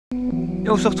Et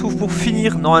on se retrouve pour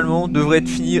finir, normalement, devrait être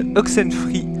fini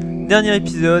Oxenfree, dernier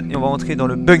épisode, et on va rentrer dans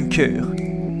le bunker.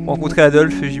 Pour rencontrer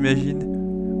Adolphe, j'imagine.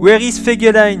 Where is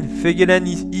Fegelein? Fegelein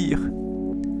is here.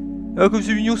 Ah, comme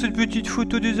c'est mignon cette petite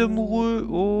photo des amoureux.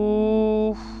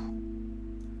 Oh.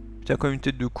 Putain, quand même une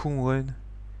tête de con, Ren.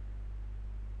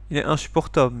 Il est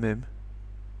insupportable, même.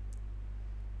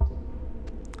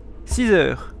 6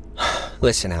 heures.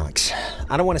 Listen, Alex,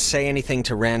 I don't want to say anything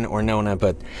to Ren or Nona,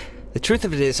 but the truth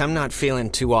of it is I'm not feeling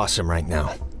too awesome right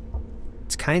now.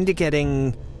 It's kind of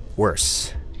getting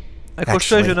worse.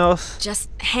 Accroche-toi, Jonas. Just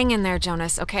hang in there,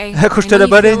 Jonas, okay? Accroche-toi la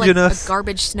baleine, like Jonas. A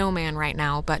garbage snowman right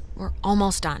now, but we're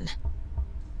almost done.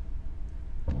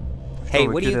 Hey,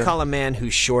 what do you call a man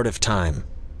who's short of time?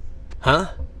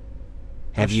 Huh?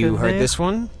 Have you heard this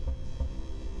one?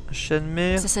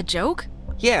 Is this a joke?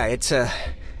 Yeah, it's a...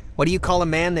 What do you call a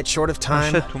man that's short of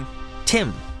time?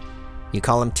 Tim. You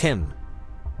call him Tim.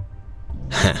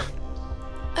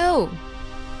 Oh.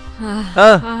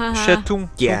 Chaton.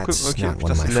 Yeah, it's not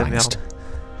one of my finest.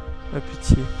 Ah,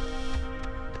 pitié.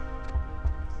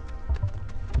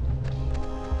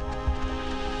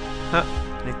 Ah,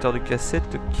 lecteur de cassette,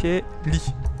 ok.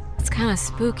 Lit. It's kind of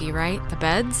spooky, right? The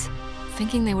beds?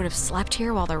 Thinking they would have slept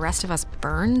here while the rest of us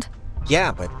burned?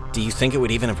 Yeah, but do you think it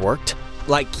would even have worked?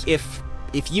 Like, if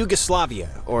Yugoslavia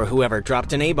or whoever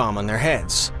dropped an A-bomb on their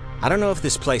heads, I don't know if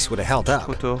this place would have held up.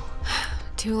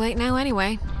 Too late now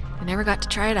anyway. I never got to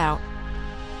try it out.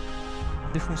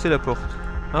 Défoncer la porte.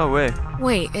 Ah ouais.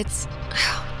 Wait, it's...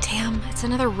 Oh, damn, it's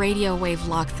another radio wave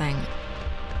lock thing.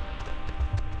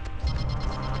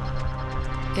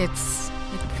 It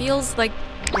feels like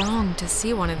wrong to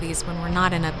see one of these when we're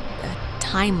not in a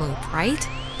time loop, right?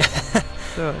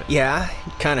 Yeah,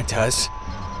 it kinda does.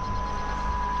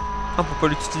 Ah, pour pas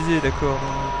l'utiliser, d'accord.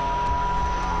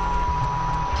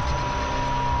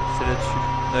 C'est là-dessus.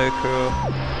 D'accord.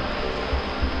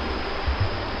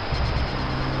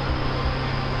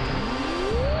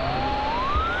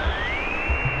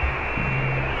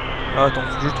 Ah, attends,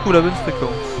 faut que je trouve la bonne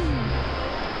fréquence.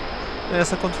 Il y a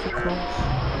 50 fréquences.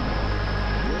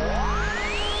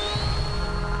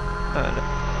 Ah là.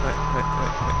 Ouais.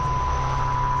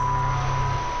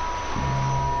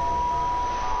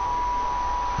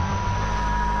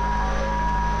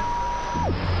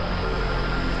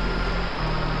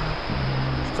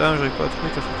 Putain, j'arrive pas à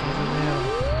trouver ta fréquence de merde.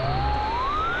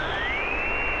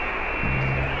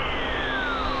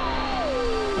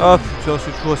 Ah putain,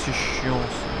 c'est toujours assez chiant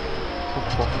ça.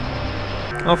 Je crois.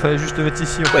 Ah, fallait juste le mettre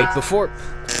ici en fait. Wait, before...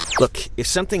 Look, if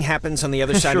something happens on the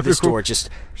other side of this door, just...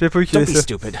 Don't be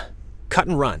stupid. Cut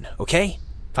and run, okay?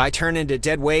 If I turn into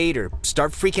dead weight or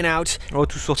start freaking out... Oh,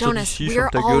 tout sortir Jonas, d'ici, we're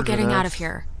all getting out of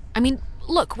here. I mean,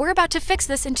 look, we're about to fix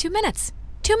this in 2 minutes.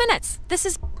 2 minutes. This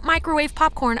is microwave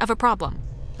popcorn of a problem.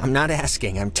 I'm not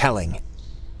asking, I'm telling.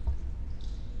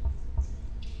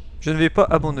 Je ne vais pas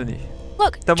abandonner.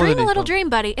 Look, dream a little dream,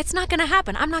 buddy. It's not gonna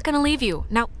happen. I'm not gonna leave you.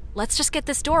 Now, let's just get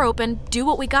this door open, do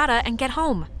what we gotta, and get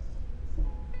home.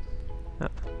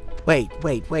 Wait.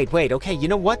 Okay, you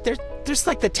know what? There's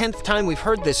like the 10th time we've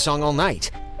heard this song all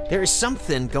night. There is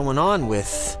something going on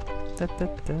with...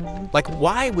 Like,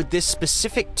 why would this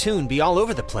specific tune be all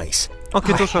over the place?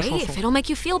 Okay, if it'll make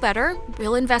you feel better,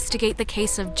 we'll investigate the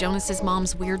case of Jonas's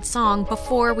mom's weird song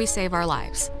before we save our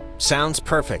lives. Sounds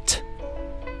perfect.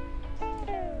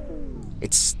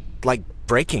 It's like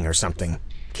breaking or something.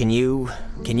 Can you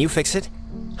fix it?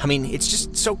 I mean, it's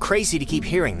just so crazy to keep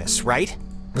hearing this, right?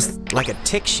 It was like a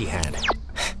tick she had.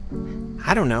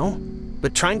 I don't know,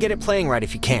 but try and get it playing right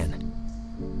if you can.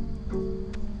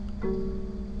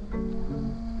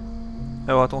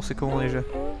 Alors attends, c'est comment déjà?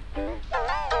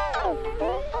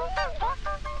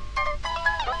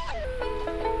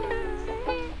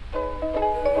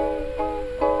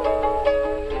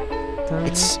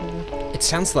 It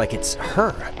sounds like it's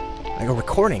her, like a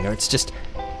recording, or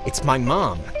it's my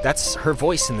mom. That's her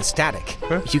voice in the static.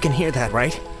 Huh? You can hear that,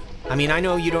 right? I mean, I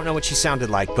know you don't know what she sounded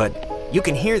like, but you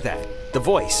can hear that, the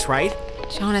voice, right?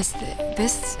 Jonas,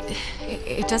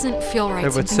 it doesn't feel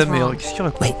right. Something's wrong.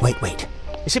 Wait.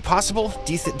 Is it possible?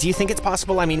 Do you think it's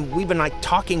possible? I mean, we've been like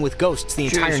talking with ghosts the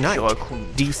entire night.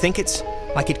 Do you think it's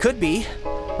like it could be,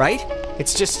 right?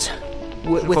 It's just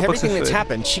with everything that's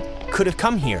happened, she could have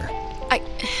come here.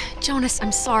 Jonas,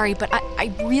 I'm sorry, but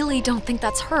I really don't think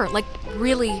that's her. Like,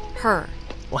 really her.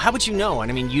 Well, how would you know?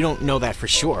 And I mean, you don't know that for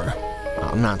sure. Well,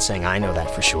 I'm not saying I know that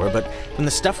for sure, but from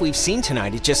the stuff we've seen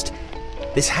tonight,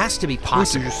 this has to be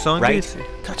possible, right?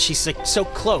 God, she's like so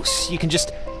close.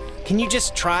 Can you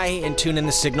just try and tune in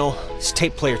the signal? This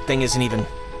tape player thing isn't even...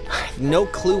 I have no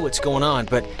clue what's going on,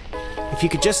 but if you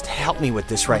could just help me with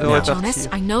this right now. Jonas,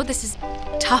 I know this is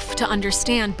tough to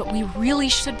understand, but we really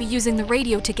should be using the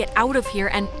radio to get out of here,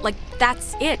 and, like,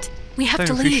 that's it. We have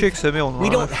to leave. We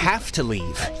don't have to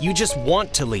leave. You just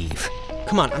want to leave.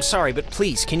 Come on, I'm sorry, but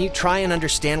please, can you try and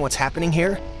understand what's happening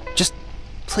here? Just,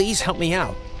 please help me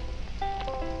out.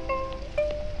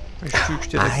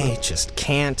 I just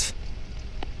can't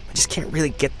really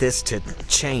get this to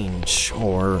change,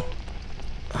 or...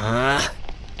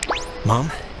 Mom,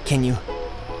 can you...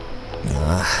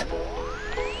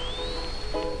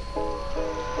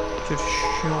 Quel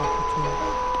chiant, putain.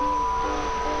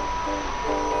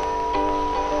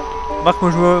 Marc,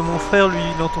 moi je vois mon frère, lui,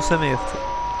 il entend sa mère.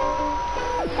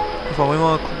 Enfin,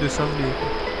 vraiment un coup de cinglé.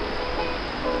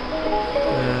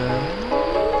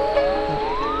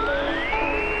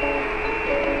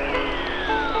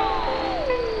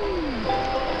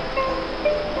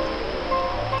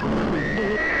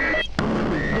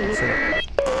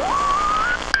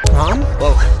 Mom?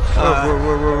 Whoa.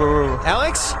 Whoa.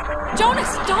 Alex?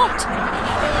 Jonas, don't!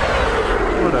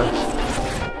 Voilà.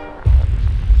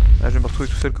 Ah, je vais me retrouver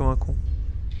tout seul comme un con.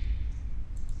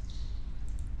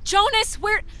 Jonas,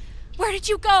 where did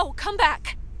you go? Come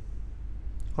back.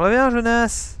 Reviens,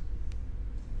 Jonas.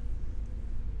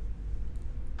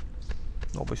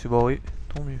 Non, bah c'est barré.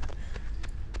 Tant mieux.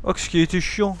 Oh, ce qui a été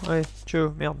chiant. Ouais,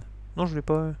 ciao, merde. Non, je voulais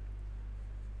pas.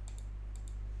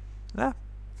 Ah.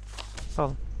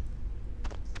 Pardon.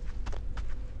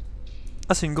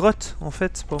 Ah, c'est une grotte, en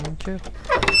fait, c'est pas mon cœur.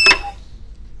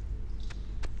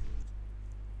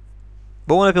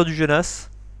 Bon, on a perdu Jonas.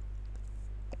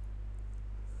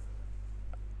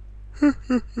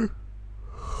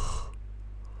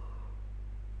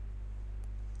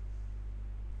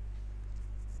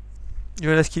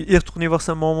 Jonas qui est retourné voir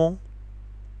sa maman.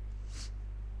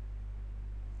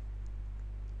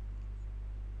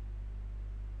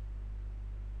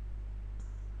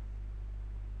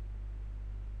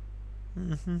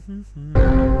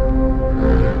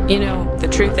 You know, the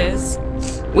truth is,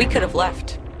 we could have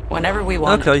left whenever we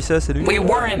wanted. Ah, Clarissa, salut. We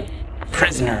weren't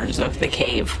prisoners of the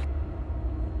cave.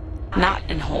 Not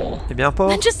in whole. Eh bien pas.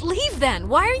 Then just leave then.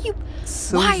 Why are you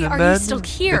still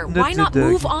here? But not Why not the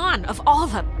dog. move on of all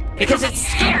the... Because it's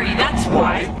scary, that's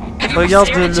why. Have you Regarde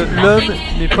stared into l'homme,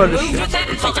 nothing mais pas and le moved chien. with it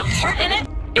and felt a part in it?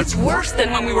 It's worse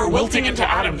than when we were wilting into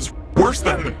atoms. Worse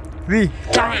than Oui.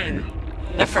 dying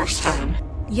the first time.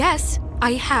 Yes,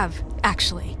 I have,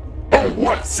 actually. Oh,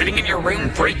 what? Sitting in your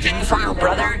room breaking for your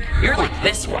brother? You're like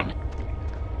this one.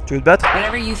 Tu veux te battre?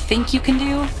 Whatever you think you can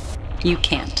do, you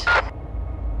can't.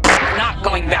 We're not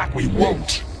going back. We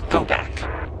won't go back.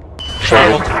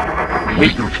 Child,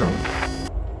 wait your turn.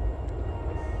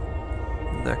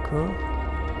 D'accord.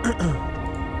 Il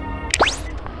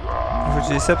faut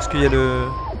utiliser ça parce qu'il y a le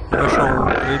machin en haut,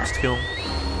 le petit triangle.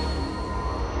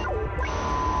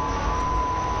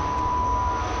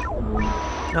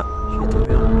 Ah, j'ai été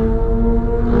bien.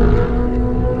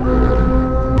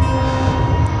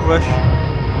 Wesh.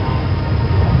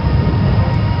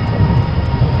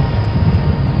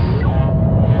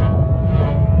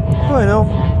 Oh, énorme.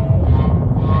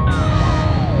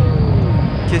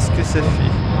 Qu'est-ce que ça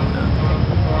fait?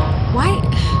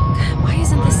 Why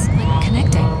isn't this, like,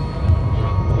 connecting?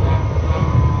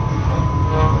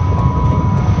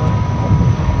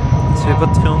 Ça fait pas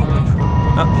de triangle une fois.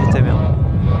 Ah, j'étais bien.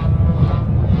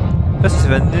 Là, ça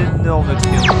fait un énorme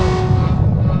triangle.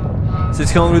 C'est le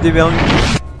triangle des Bermudes.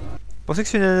 Vous pensez que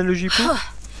c'est une analogie pour?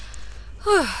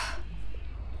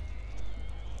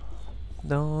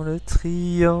 Dans le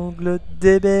triangle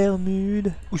des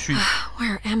Bermudes. Où suis-je?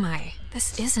 Where am I?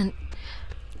 This isn't...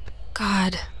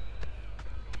 God.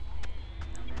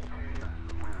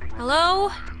 Hello?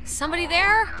 Somebody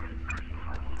there?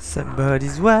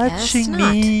 Somebody's watching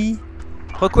me.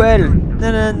 Rockwell.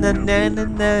 Na na na na na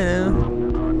na.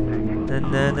 Na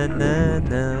na na na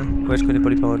na. Ouais, je connais pas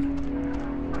les paroles.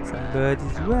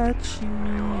 Somebody's watching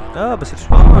me. Ah, bah c'est le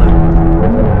soir.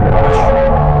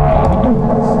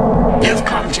 You've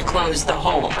come to close the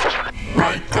hole,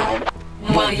 right, Dad?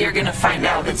 Well, you're gonna find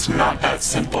out it's not that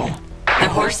simple. The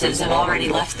horses have already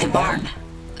left the barn.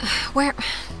 Where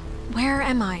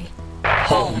am I?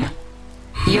 Home.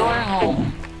 You're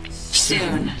home.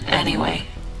 Soon, anyway.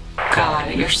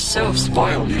 God, you're so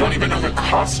spoiled. You don't even know the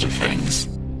cost of things.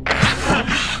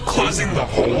 Closing the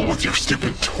hole with your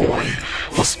stupid toy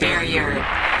will spare your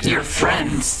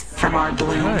friends from our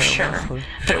bloom, sure.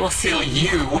 But it will seal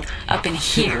you up in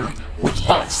here with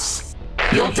us.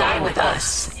 You'll die with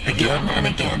us again and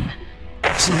again.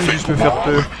 So think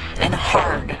long and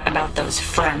hard about those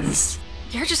friends.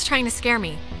 You're just trying to scare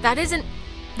me. That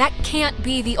can't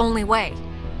be the only way.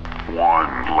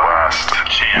 One last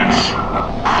chance.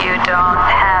 You don't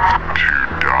have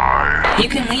to die. You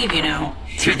can leave, you know.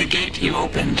 through the gate you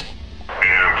opened.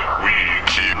 And we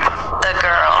keep The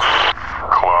girl.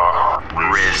 claw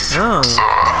wrist. She'll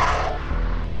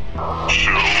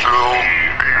be here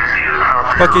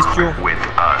Pas question. with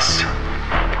us.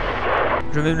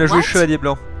 Je vais même la jouer What? chevalier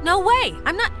blanc. No way!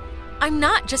 I'm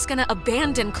not just gonna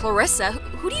abandon Clarissa.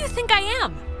 Who do you think I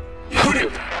am? Who do you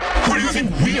think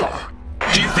we are?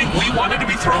 Do you think we wanted to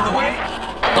be thrown away?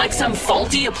 Like some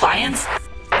faulty appliance?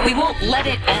 We won't let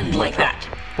it end like that.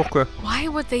 Pourquoi? Why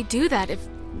would they do that if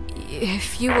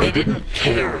you They were... didn't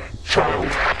care, child.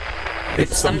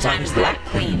 It's sometimes that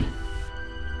clean.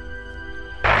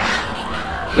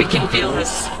 We can feel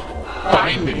this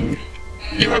binding.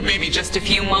 You have maybe just a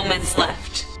few moments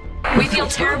left. We feel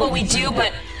terrible, we do,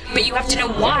 but you have to know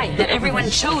why, that everyone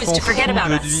chose to forget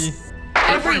about us.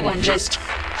 Everyone just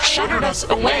shuttered us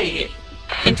away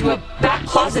into a back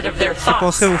closet of their thoughts.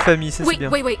 Pensez aux familles, ça c'est bien.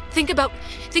 Wait. Think about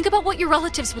what your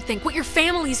relatives would think, what your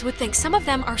families would think. Some of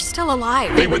them are still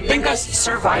alive. They would think us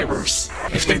survivors,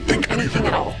 if they think anything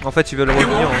at all. En fait, ils veulent It revenir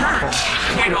won't en hurt,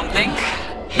 France. we don't think.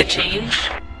 The change.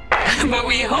 But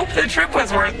we hope the trip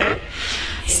was worth it.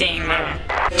 Seeing the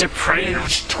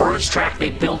depraved tourist trap they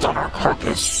built on our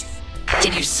carcass.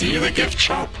 Did you see the gift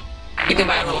shop? You can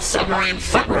buy a little submarine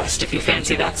footrest if you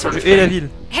fancy that sort of Et la thing. ville.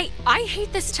 Hey, I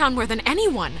hate this town more than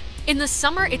anyone. In the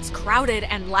summer, it's crowded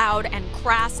and loud and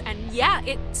crass, and yeah,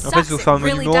 it En sucks. fait, ils ont fait un it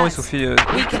really monument, ils does. ont fait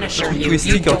We can assure truc you, you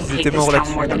touristique quand don't ils hate étaient this morts town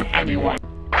là-dessus. more than anyone.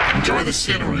 Enjoy the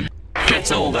scenery.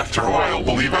 Gets old after a while,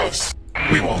 believe us.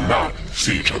 We will not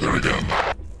see each other again.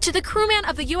 To the crewman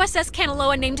of the USS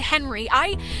Kanaloa named Henry,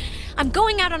 I'm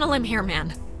going out on a limb here,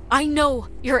 man. I know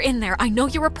you're in there. I know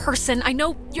you're a person. I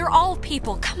know you're all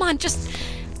people. Come on, just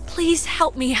please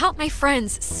help me. Help my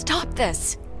friends. Stop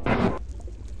this.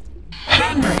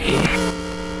 Henry.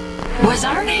 Was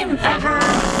our name ever...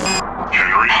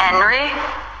 Henry?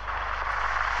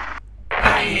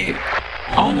 I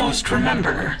almost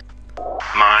remember.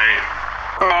 My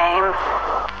Name?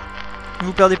 Ne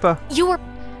vous perdez pas. You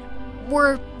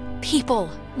were people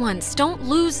once. Don't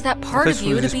lose that En part fait, of ce sont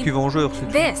you des to be esprits vengeurs, c'est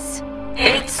tout. this.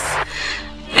 It's...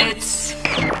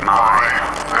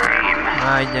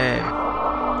 My name.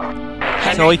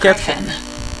 Henry Henry IV. Griffin.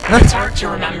 It's hard to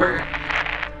remember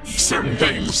certain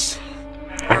things.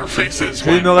 Our faces Je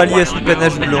vais me rallier à ce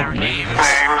panache blanc. names,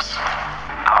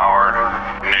 our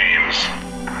names,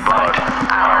 but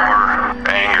our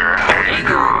anger.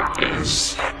 Anger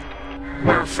is...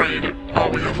 We're afraid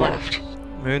all we have left.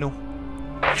 Mais non.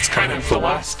 It's kind of the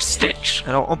last stitch.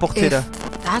 Alors, emportez-la.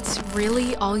 If that's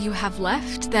really all you have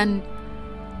left, then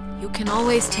you can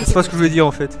always take C'est it pas ce que je voulais dire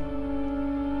en fait.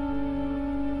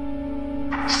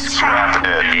 Scrap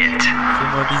it.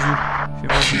 Fais-moi un bisou.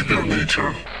 Fais-moi un bisou. Keep your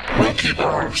nature. We'll keep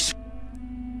ours.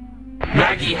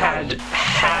 Maggie has,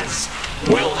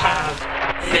 will have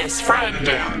this friend,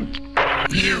 and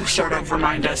you sort of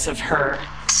remind us of her.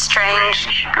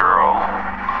 Strange. Girl.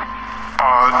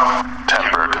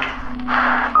 Odd-tempered.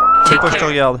 Take Pourquoi je te care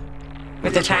regarde?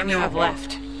 with the time you have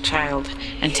left, child,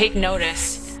 and take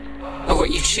notice of what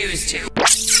you choose to.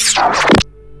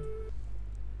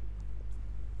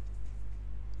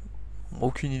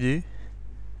 Aucune idée.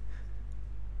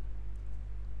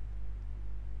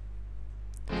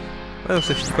 Ouais, donc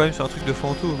ça finit quand même sur un truc de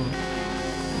fantôme.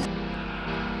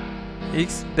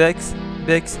 X, Bex,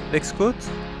 Coat.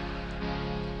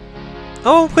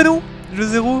 Oh, mon prénom! Le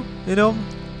 0, énorme.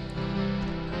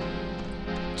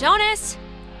 Jonas!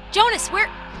 Jonas,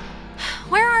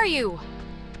 where are you?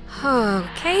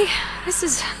 Okay, this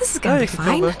is gonna be c'est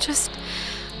fine. tombé. Just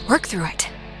work through it.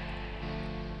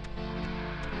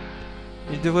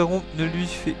 Il devrait ne lui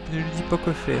dis pas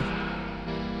quoi faire.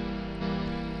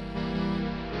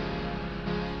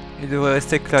 Il devrait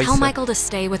rester avec Tell Clarissa. Michael to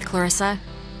stay with Clarissa.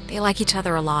 They like each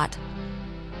other a lot.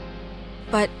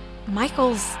 But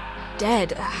Michael's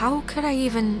dead. How could I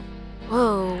even...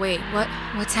 Whoa, wait,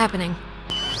 what's happening?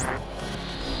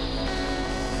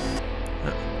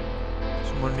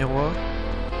 Sur moi le miroir.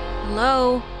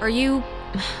 Hello? Are you...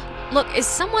 Look, is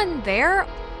someone there?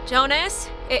 Jonas?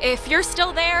 If you're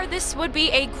still there, this would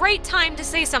be a great time to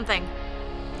say something.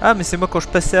 Ah, mais c'est moi quand je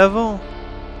passais avant.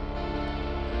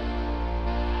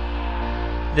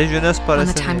 Les Jonas par la When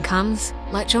the time sonnette. comes,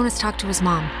 let Jonas talk to his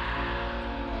mom.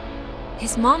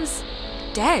 His mom's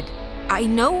dead. I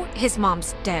know his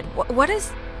mom's dead. What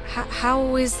is...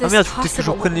 How is Ah this merde, faut peut-être que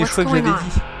je possible? reprenne les What's choix que going j'avais on?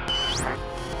 dit.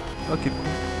 Ok, cool.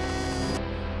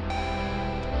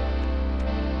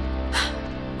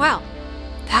 Well,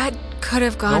 that could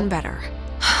have gone Non. better.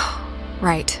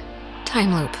 Right.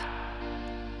 Time loop.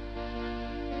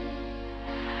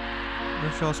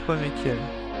 N'influence pas Michael.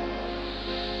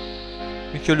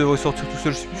 Michael devrait sortir tout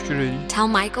seul, je sais plus ce que j'avais dit. Tell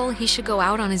Michael he should go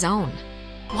out on his own.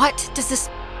 What does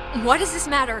this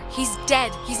matter? He's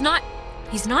dead. He's not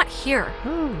here.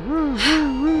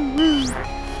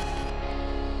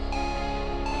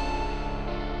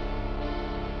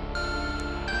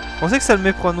 Je pensais que ça le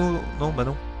met pour un autre... Non, bah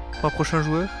non. Pour un prochain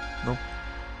joueur? Non.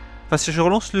 Enfin, si je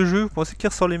relance le jeu, vous pensez qu'il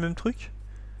ressort les mêmes trucs?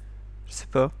 Je sais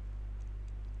pas.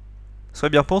 Ça serait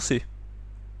bien pensé.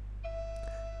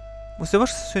 Bon, c'est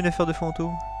dommage que ce soit une affaire de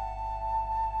fantôme.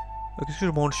 Ah, qu'est-ce que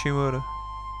je branle chez moi, là?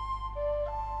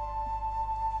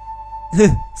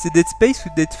 C'est Dead Space ou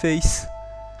Dead Face?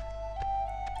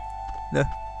 Là.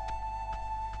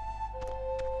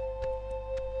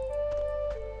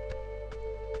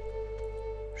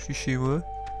 Je suis chez moi.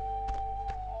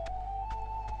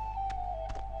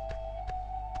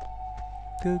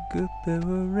 Go go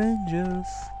Power Rangers.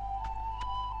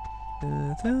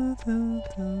 Ah,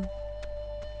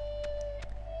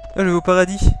 je vais au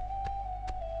paradis.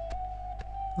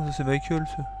 Oh, ça c'est Michael,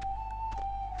 ça.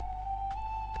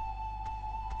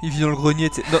 Il vit dans le grenier,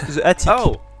 non, the attic.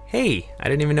 Oh, hey, I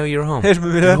didn't even know you were home. Hey, je me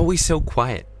mets là. You're always so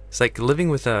quiet. It's like living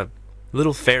with a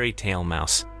little fairy tale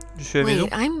mouse. Je suis à la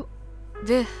maison.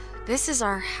 Wait, this is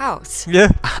our house. Yeah.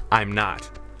 I'm not.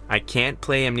 I can't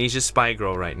play Amnesia Spy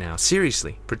Girl right now.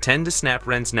 Seriously, pretend to snap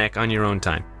Ren's neck on your own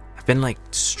time. I've been like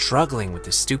struggling with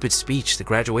this stupid speech, the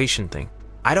graduation thing.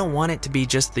 I don't want it to be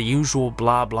just the usual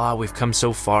blah blah we've come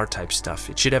so far type stuff.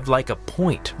 It should have like a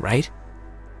point, right?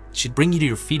 It should bring you to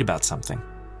your feet about something.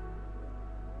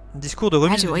 Discours de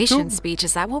remise Graduation speech,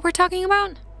 is that what we're talking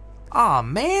about? Aw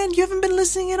man, you haven't been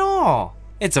listening at all.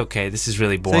 It's okay, this is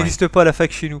really Ça boring. n'existe pas à la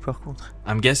fac chez nous par contre.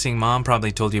 I'm guessing Mom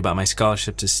probably told you about my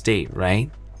scholarship to state,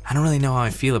 right? I don't really know how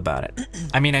I feel about it.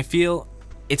 I mean, I feel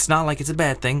it's not like it's a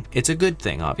bad thing. It's a good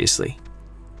thing, obviously.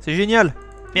 C'est génial.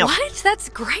 Merde. What? That's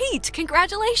great.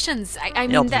 Congratulations. I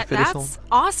mean, Merde, that's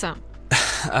awesome.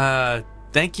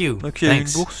 Thank you. Donc il y a une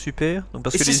Thanks. bourse, super. Donc,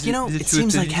 parce It's que just, you know, les it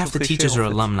seems like études half the sont très teachers chères, are en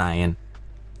fait. alumni, and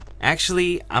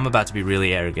actually, I'm about to be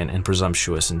really arrogant and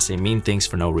presumptuous and say mean things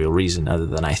for no real reason other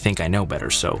than I think I know better,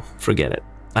 so forget it.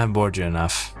 I've bored you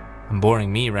enough. I'm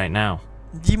boring me right now.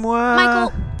 Dis-moi.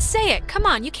 Michael, say it. Come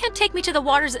on. You can't take me to the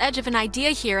water's edge of an idea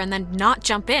here and then not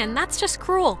jump in. That's just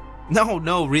cruel.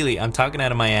 No, really, I'm talking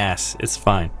out of my ass. It's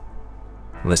fine.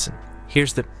 Listen,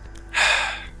 here's the...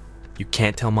 You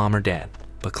can't tell Mom or Dad,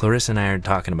 but Clarissa and I are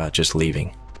talking about just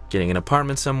leaving. Getting an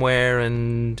apartment somewhere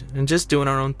and just doing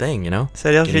our own thing, you know? Ça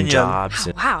a l'air Getting génial. jobs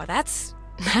and... Wow, that's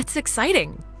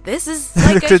exciting. This is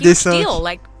like a huge deal.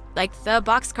 Like the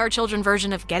Boxcar Children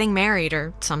version of getting married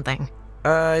or something.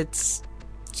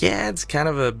 It's kind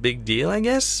of a big deal, I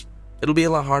guess. It'll be a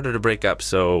lot harder to break up,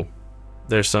 so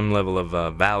there's some level of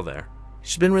vow there.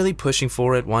 She's been really pushing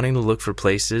for it, wanting to look for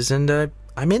places, and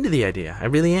I'm into the idea. I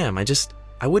really am.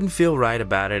 I wouldn't feel right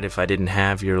about it if I didn't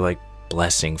have your, like,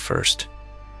 blessing first.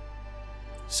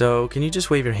 So, can you just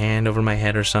wave your hand over my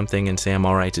head or something and say I'm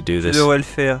alright to do this? Je devrais le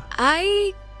faire.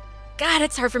 God,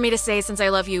 it's hard for me to say since I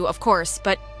love you, of course,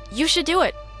 but you should do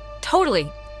it.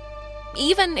 Totally.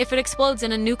 Even if it explodes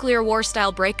in a nuclear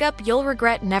war-style breakup, you'll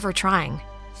regret never trying.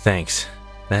 Thanks.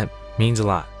 That means a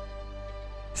lot.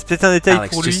 C'est peut-être un détail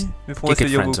Alex, pour lui, just mais pour moi ça get veut good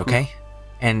dire friends, beaucoup. okay?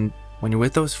 And when you're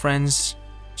with those friends,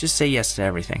 just say yes to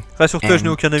everything. Rassure-toi, je n'ai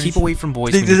aucun ami. Keep away from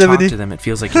boys J'ai when you des talk abonnés. to them. It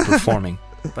feels like you're performing.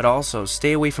 But also,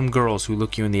 stay away from girls who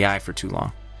look you in the eye for too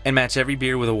long. And match every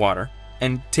beer with a water.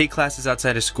 And take classes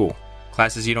outside of school.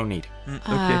 Classes you don't need.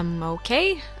 Okay.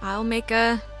 Okay. I'll make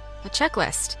a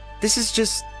checklist. This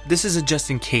is a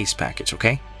just-in-case package,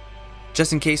 okay?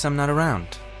 Just in case I'm not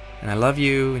around. And I love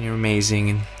you, and you're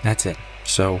amazing, and that's it.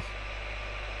 So...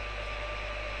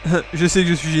 Je sais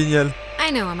que je suis génial. I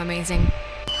know I'm amazing.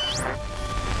 Ce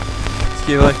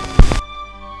qui est vrai.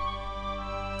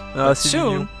 Ah, But c'est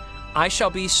soon, mignon. I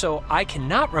shall be so I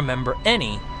cannot remember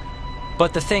any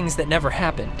but the things that never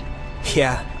happened.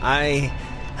 Yeah, I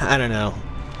don't know.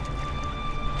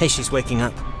 Hey, she's waking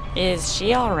up. Is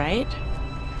she alright?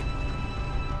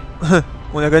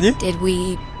 On a gagné? Did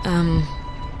we,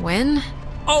 win?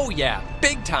 Oh yeah,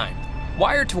 big time.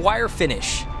 Wire to wire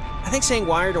finish. I think saying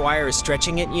wire to wire is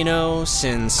stretching it, you know,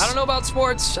 since... I don't know about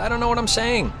sports. I don't know what I'm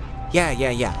saying.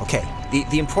 Yeah, okay.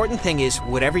 The important thing is,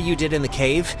 whatever you did in the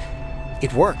cave,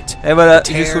 it worked. Et voilà,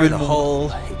 The j'ai tear, sauvé the le monde.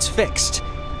 hole, it's fixed.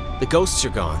 The ghosts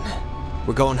are gone.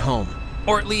 We're going home.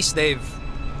 Or at least they've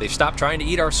stopped trying to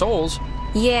eat our souls.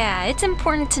 Yeah, it's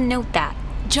important to note that.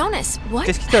 Jonas, what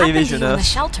Qu'est-ce qui t'est arrivé, happened to you in the Jonas?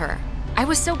 shelter? I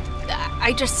was so...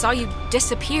 I just saw you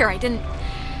disappear. I didn't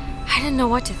know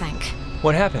what to think.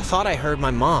 What I happened? thought I heard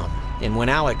my mom, and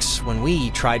when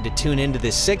we tried to tune into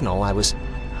this signal, I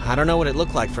don't know what it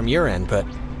looked like from your end, but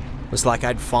was like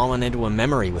I'd fallen into a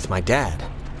memory with my dad.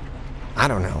 I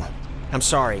don't know. I'm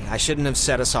sorry, I shouldn't have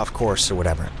set us off course or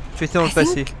whatever. Tu étais dans le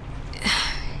passé.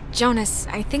 Jonas,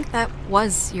 I think that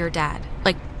was your dad.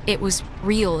 Like, it was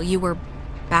real. You were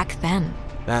back then.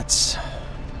 That's...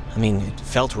 I mean, it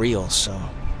felt real, so...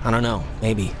 I don't know,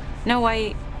 maybe. No,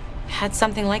 I had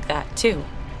something like that, too.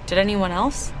 Did anyone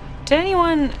else? Did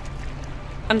anyone...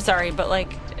 I'm sorry, but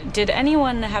like, did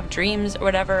anyone have dreams or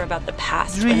whatever about the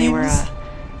past when they were,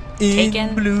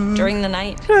 taken during the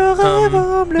night?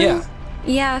 Yeah.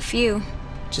 Yeah, a few.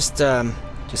 Just the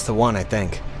one, I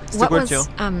think. What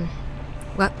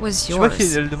was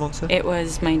yours? It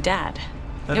was my dad.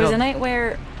 It was a night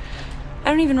where... I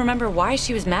don't even remember why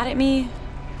she was mad at me.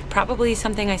 Probably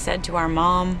something I said to our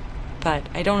mom, but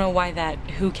I don't know why that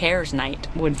who cares night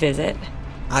would visit.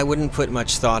 I wouldn't put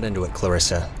much thought into it,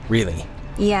 Clarissa. Really.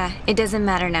 Yeah, it doesn't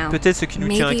matter now. Peut-être ce qui nous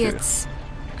tient à Maybe cœur. it's...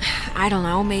 I don't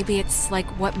know, maybe it's like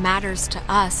what matters to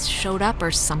us showed up or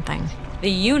something.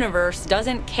 The universe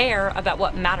doesn't care about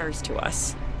what matters to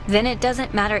us. Then it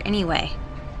doesn't matter anyway.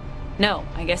 No,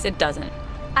 I guess it doesn't.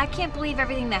 I can't believe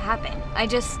everything that happened. I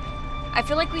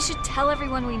feel like we should tell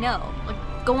everyone we know.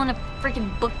 Like, go on a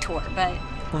freaking book tour, but...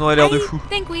 On aurait l'air de fou. I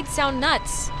think we'd sound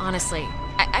nuts, honestly.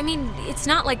 I mean, it's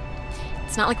not like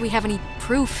we have any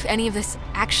proof any of this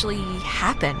actually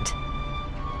happened.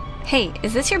 Hey,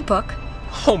 is this your book?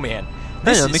 Oh man, Ah,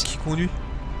 this y'a un is... mec qui conduit.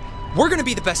 We're gonna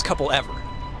be the best couple ever.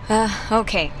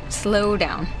 Okay, slow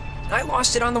down. I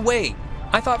lost it on the way.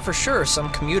 I thought for sure some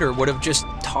commuter would have just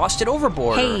tossed it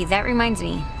overboard. Hey, that reminds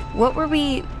me. What were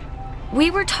we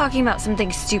were talking about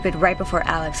something stupid right before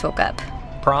Alex woke up.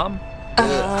 Prom?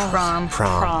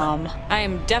 Prom. I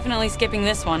am definitely skipping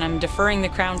this one. I'm deferring the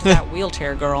crown to that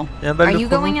wheelchair girl. Are you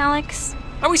going, Alex?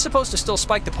 Are we supposed to still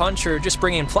spike the punch or just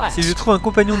bring in flash? Si je trouve un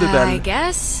compagnon de I balle.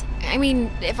 guess. I mean,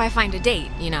 if I find a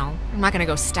date, you know. I'm not gonna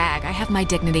go stag. I have my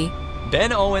dignity.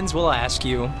 Ben Owens will ask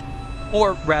you.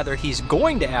 Or rather, he's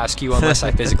going to ask you unless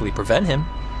I physically prevent him.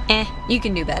 You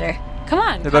can do better. Come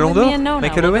on, Le come Ballon with me d'Or? and Nona.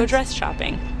 Michael We'll go Owens? dress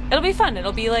shopping. It'll be fun.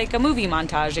 It'll be like a movie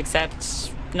montage,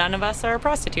 except none of us are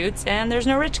prostitutes and there's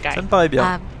no rich guy. Ça me paraît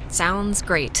bien. Sounds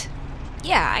great.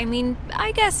 Yeah, I mean,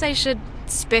 I guess I should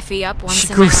spiffy up once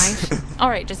in my life.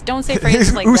 Alright, just don't say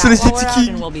phrases like that while we're out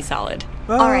and we'll be solid.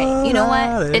 Alright, you know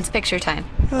what? It's picture time.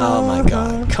 Oh my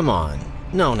god, come on.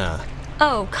 Nona.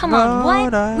 Oh, come on,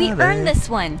 what? We earned this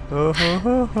one.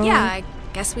 Yeah, I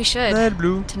guess we should.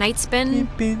 Blue. Tonight's been,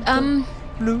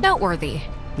 blue. noteworthy.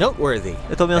 Noteworthy.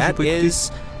 Attends bien, That c'est pas écouté.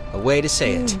 is a way to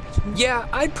say it. Yeah,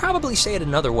 I'd probably say it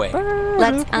another way.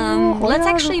 Let's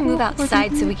actually move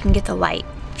outside so we can get the light.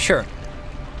 Sure.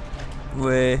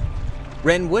 Ouais.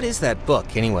 Ren, what is that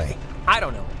book, anyway? I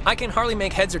don't know. I can hardly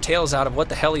make heads or tails out of what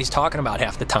the hell he's talking about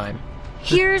half the time.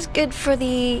 Here's good for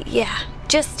the... yeah,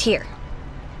 just here.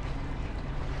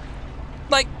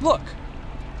 Like, look.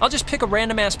 I'll just pick a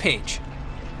random-ass page.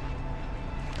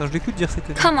 Attends, je l'écoute dire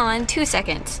cette Come on, 2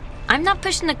 seconds. I'm not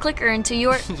pushing the clicker until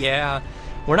you're... Yeah,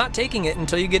 we're not taking it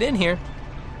until you get in here.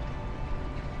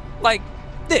 Like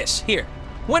this, here.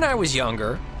 When I was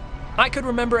younger, I could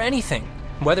remember anything,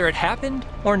 whether it happened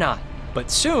or not. But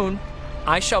soon,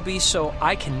 I shall be so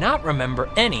I cannot remember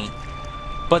any,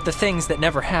 but the things that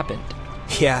never happened.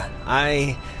 Yeah,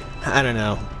 I don't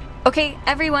know. Okay,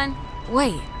 everyone.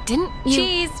 Wait, didn't you...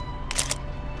 Cheese!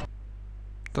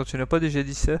 Attends, tu n'as pas déjà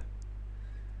dit ça?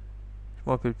 Je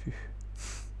me rappelle plus.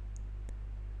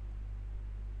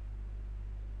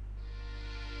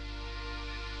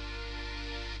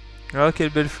 Oh, quelle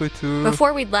belle photo.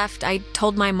 Before we'd left, I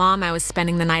told my mom I was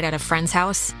spending the night at a friend's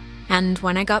house. And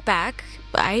when I got back,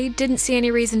 I didn't see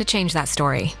any reason to change that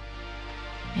story.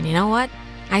 And you know what?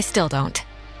 I still don't.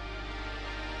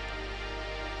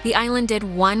 The island did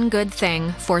one good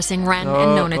thing, forcing Ren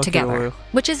and Nona together.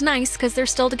 Which is nice, because they're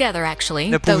still together, actually.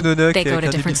 Though they go to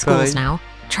different schools now.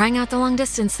 Trying out the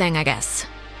long-distance thing, I guess.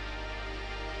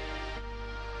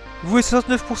 Vous et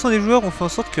 69% des joueurs ont fait en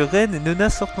sorte que Ren et Nona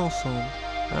sortent ensemble.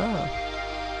 Ah.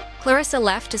 Clarissa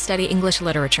left to study English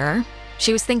literature.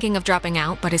 She was thinking of dropping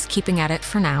out, but is keeping at it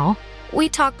for now. We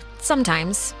talk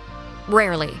sometimes.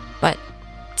 Rarely, but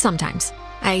sometimes.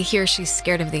 I hear she's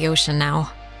scared of the ocean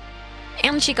now.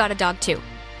 And she got a dog too,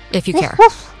 if you care.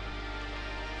 Ouf.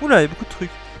 Oula, il y a beaucoup de trucs.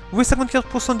 Vous et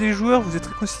 54% des joueurs, vous êtes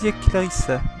réconciliés avec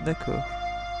Clarissa. D'accord.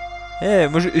 Eh,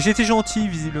 moi j'étais gentil,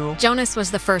 visiblement. Jonas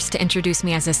was the first to introduce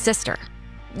me as his sister.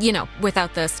 You know,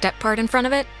 without the step part in front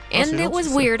of it. And it was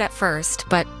weird at first,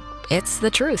 but it's the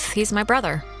truth. He's my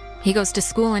brother. He goes to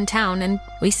school in town, and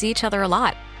we see each other a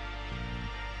lot.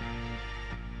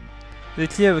 Vous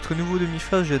êtes lié à votre nouveau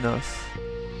demi-frère Jonas.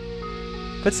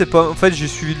 En fait, c'est pas... En fait, j'ai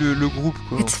suivi le groupe,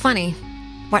 quoi. It's funny.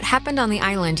 What happened on the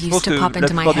island used to pop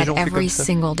into my head every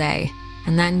single day,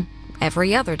 and then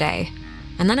every other day.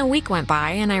 And then a week went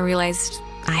by and I realized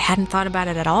I hadn't thought about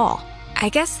it at all. I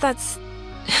guess that's...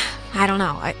 I don't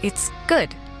know. It's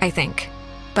good, I think.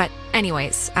 But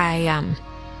anyways,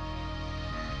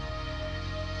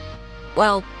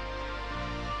 well,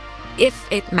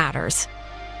 if it matters.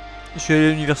 Je suis allé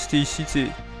à l'université ici, tu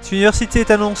sais. Si l'université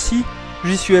est à Nancy,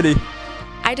 j'y suis allé.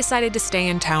 I decided to stay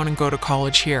in town and go to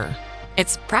college here.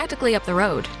 It's practically up the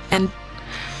road, and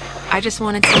I just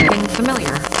wanted something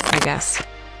familiar, I guess.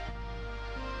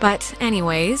 But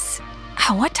anyways,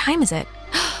 what time is it?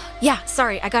 Yeah,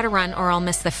 sorry, I gotta run or I'll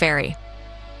miss the ferry.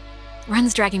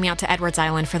 Ren's dragging me out to Edwards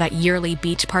Island for that yearly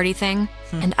beach party thing,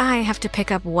 and I have to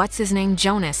pick up what's-his-name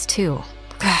Jonas, too.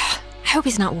 I hope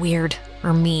he's not weird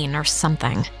or mean or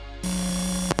something.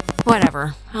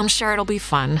 Whatever, I'm sure it'll be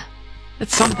fun.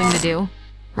 It's something to do,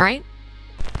 right?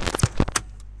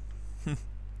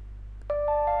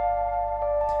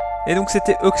 Et donc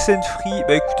c'était Oxenfree.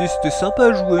 Bah écoutez, c'était sympa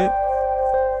à jouer.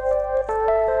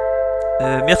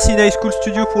 Merci Nice Cool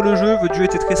Studio pour le jeu, votre jeu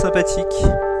était très sympathique.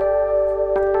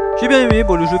 J'ai bien aimé,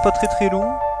 bon le jeu est pas très long.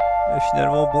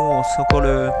 Finalement bon, c'est encore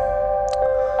le...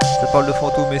 Ça parle de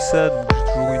fantômes et ça, donc j'ai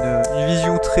toujours une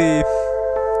vision très...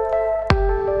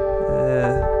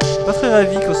 pas très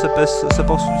ravi quand ça part sur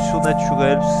du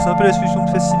surnaturel. C'est un peu la solution de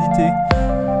facilité.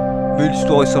 Mais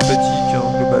l'histoire est sympathique, hein,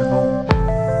 globalement.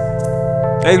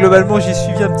 Et globalement, j'ai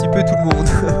suivi un petit peu tout le monde.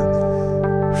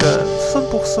 Enfin,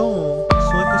 60% sont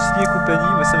réconciliés et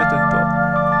compagnie, mais ça m'étonne pas.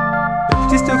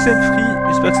 Écoutez, c'était Oxenfree,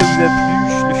 j'espère que ça vous a plu.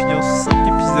 Je l'ai fini en 5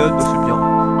 épisodes, bah, c'est bien.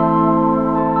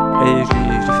 Et je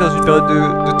l'ai fait dans une période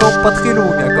de temps pas très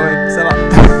longue, hein, quand même, ça va.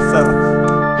 Ça va.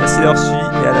 Merci d'avoir suivi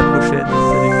et à la prochaine.